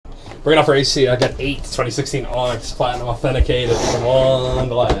Bring it up for AC. I got 8 2016 Onyx Platinum Authenticated from one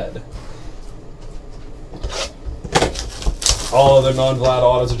Vlad. All other non-Vlad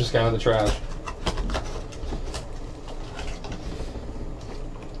autos are just going in the trash.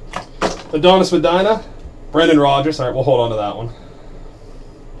 Adonis Medina, Brendan Rodgers. All right, we'll hold on to that one.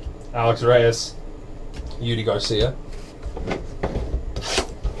 Alex Reyes, Yudi Garcia.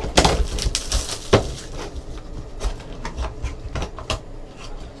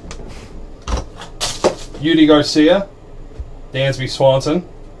 Yudi Garcia, Dansby Swanson,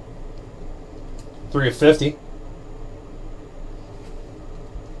 3 of 50.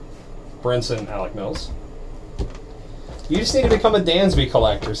 Brinson, Alec Mills. You just need to become a Dansby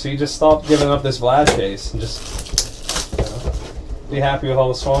collector, so you just stop giving up this Vlad case and just, you know, be happy with all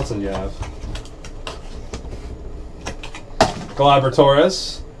the Swanson you have. Gleyber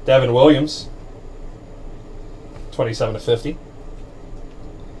Torres, Devin Williams, 27 of 50.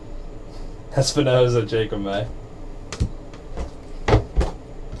 Espinoza, Jacob May.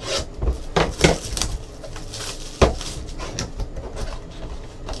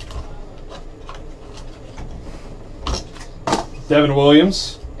 Devin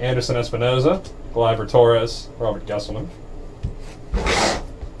Williams, Anderson Espinoza, Gleyber Torres, Robert Gesselman.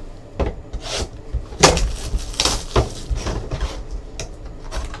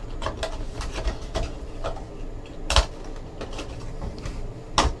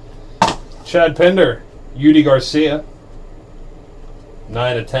 Chad Pinder, Yudi Garcia,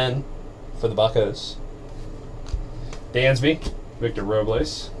 9 of 10 for the Buccos. Dansby, Victor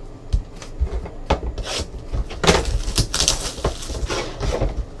Robles.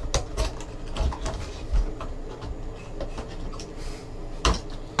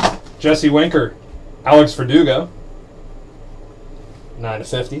 Jesse Winker, Alex Verdugo, 9 of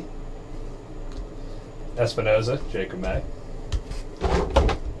 50. Espinoza, Jacob May.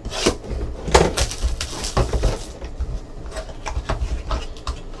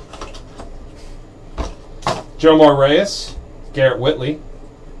 Jomar Reyes, Garrett Whitley.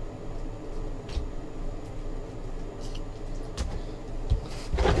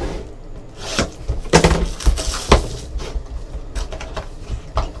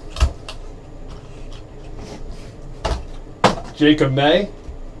 Jacob May,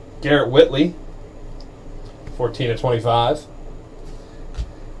 Garrett Whitley, 14 of 25.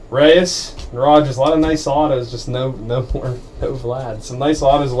 Reyes and Rogers, a lot of nice autos, just no Vlad. Some nice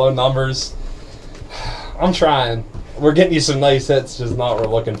autos, low numbers. I'm trying. We're getting you some nice hits, just not what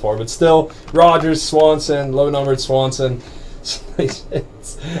we're looking for. But still, Rogers, Swanson, low-numbered Swanson. Some nice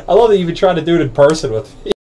hits. I love that you even try to do it in person with me.